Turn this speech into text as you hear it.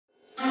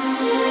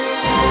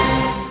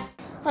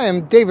Hi,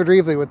 I'm David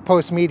Reevely with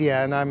Post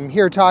Media, and I'm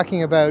here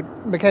talking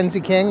about Mackenzie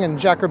King and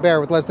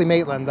Gréber with Leslie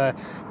Maitland, the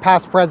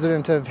past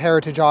president of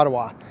Heritage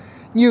Ottawa.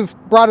 You've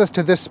brought us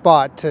to this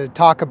spot to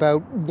talk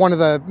about one of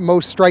the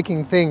most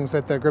striking things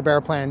that the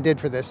Gréber plan did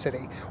for this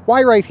city.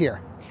 Why right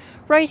here?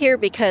 Right here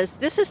because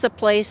this is the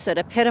place that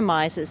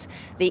epitomizes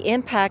the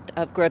impact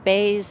of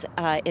Gréber's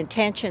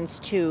intentions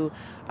to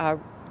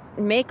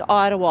make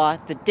Ottawa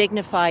the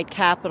dignified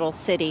capital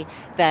city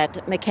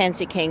that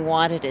Mackenzie King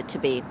wanted it to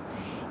be.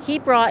 He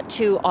brought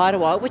to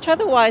Ottawa, which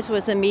otherwise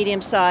was a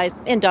medium-sized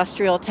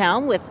industrial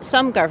town with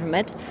some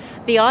government,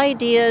 the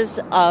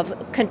ideas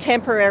of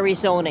contemporary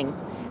zoning.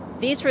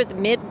 These were the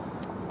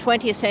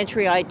mid-20th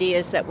century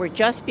ideas that were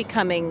just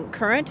becoming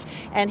current,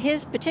 and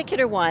his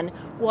particular one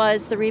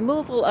was the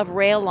removal of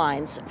rail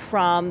lines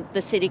from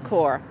the city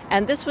core.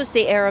 And this was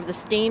the era of the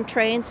steam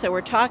train, so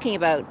we're talking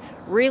about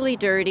really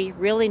dirty,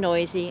 really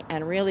noisy,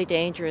 and really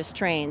dangerous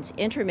trains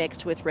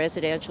intermixed with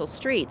residential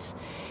streets.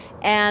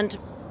 And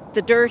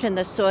the dirt and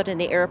the soot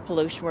and the air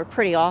pollution were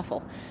pretty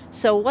awful.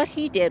 So what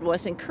he did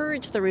was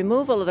encourage the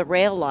removal of the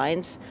rail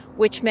lines,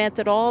 which meant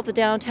that all the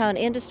downtown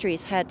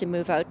industries had to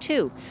move out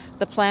too.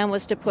 The plan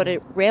was to put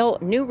a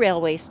new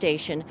railway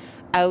station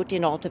out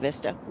in Alta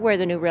Vista, where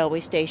the new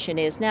railway station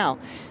is now.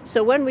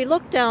 So when we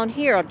look down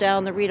here,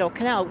 down the Rideau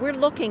Canal, we're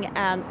looking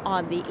at,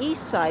 on the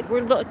east side,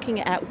 we're looking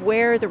at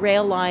where the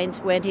rail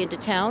lines went into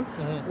town,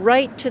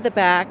 right to the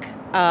back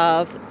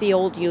of the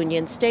old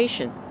Union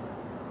Station.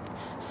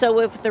 So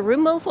with the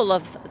removal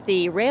of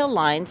the rail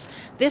lines,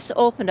 this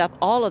opened up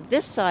all of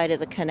this side of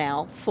the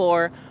canal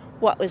for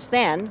what was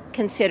then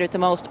considered the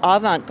most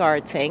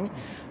avant-garde thing,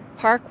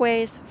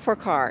 parkways for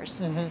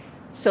cars.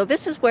 So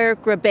this is where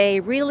Gréber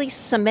really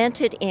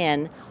cemented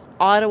in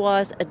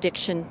Ottawa's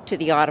addiction to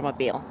the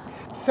automobile.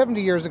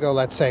 70 years ago,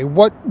 let's say,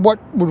 what would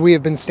we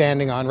have been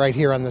standing on right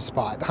here on this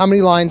spot? How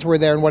many lines were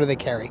there and what do they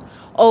carry?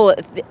 Oh,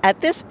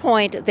 at this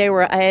point, there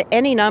were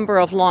any number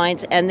of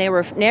lines, and they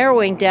were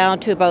narrowing down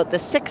to about the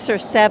 6 or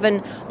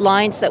 7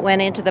 lines that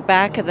went into the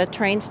back of the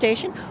train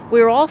station.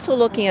 We were also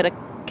looking at a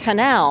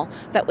canal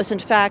that was in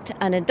fact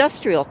an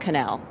industrial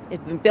canal. It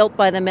had been built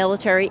by the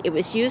military. It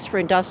was used for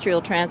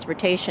industrial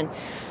transportation.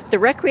 The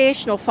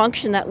recreational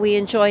function that we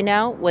enjoy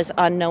now was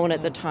unknown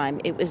at the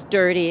time. It was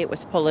dirty, it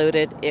was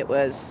polluted,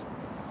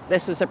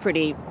 this was a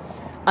pretty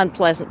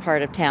unpleasant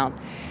part of town.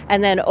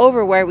 And then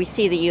over where we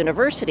see the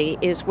university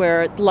is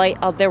where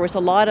there was a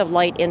lot of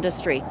light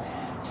industry.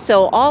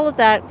 So all of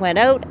that went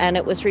out and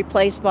it was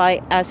replaced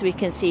by, as we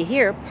can see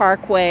here,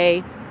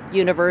 Parkway,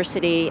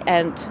 university,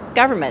 and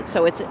government.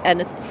 So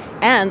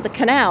and the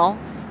canal,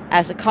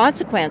 as a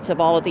consequence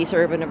of all of these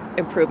urban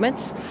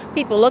improvements,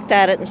 people looked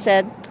at it and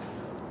said,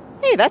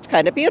 hey, that's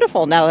kind of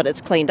beautiful now that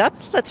it's cleaned up.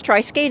 Let's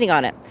try skating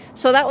on it.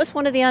 So that was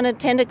one of the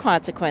unintended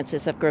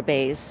consequences of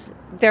Gréber's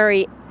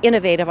very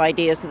innovative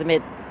ideas of the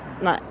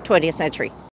mid-20th century.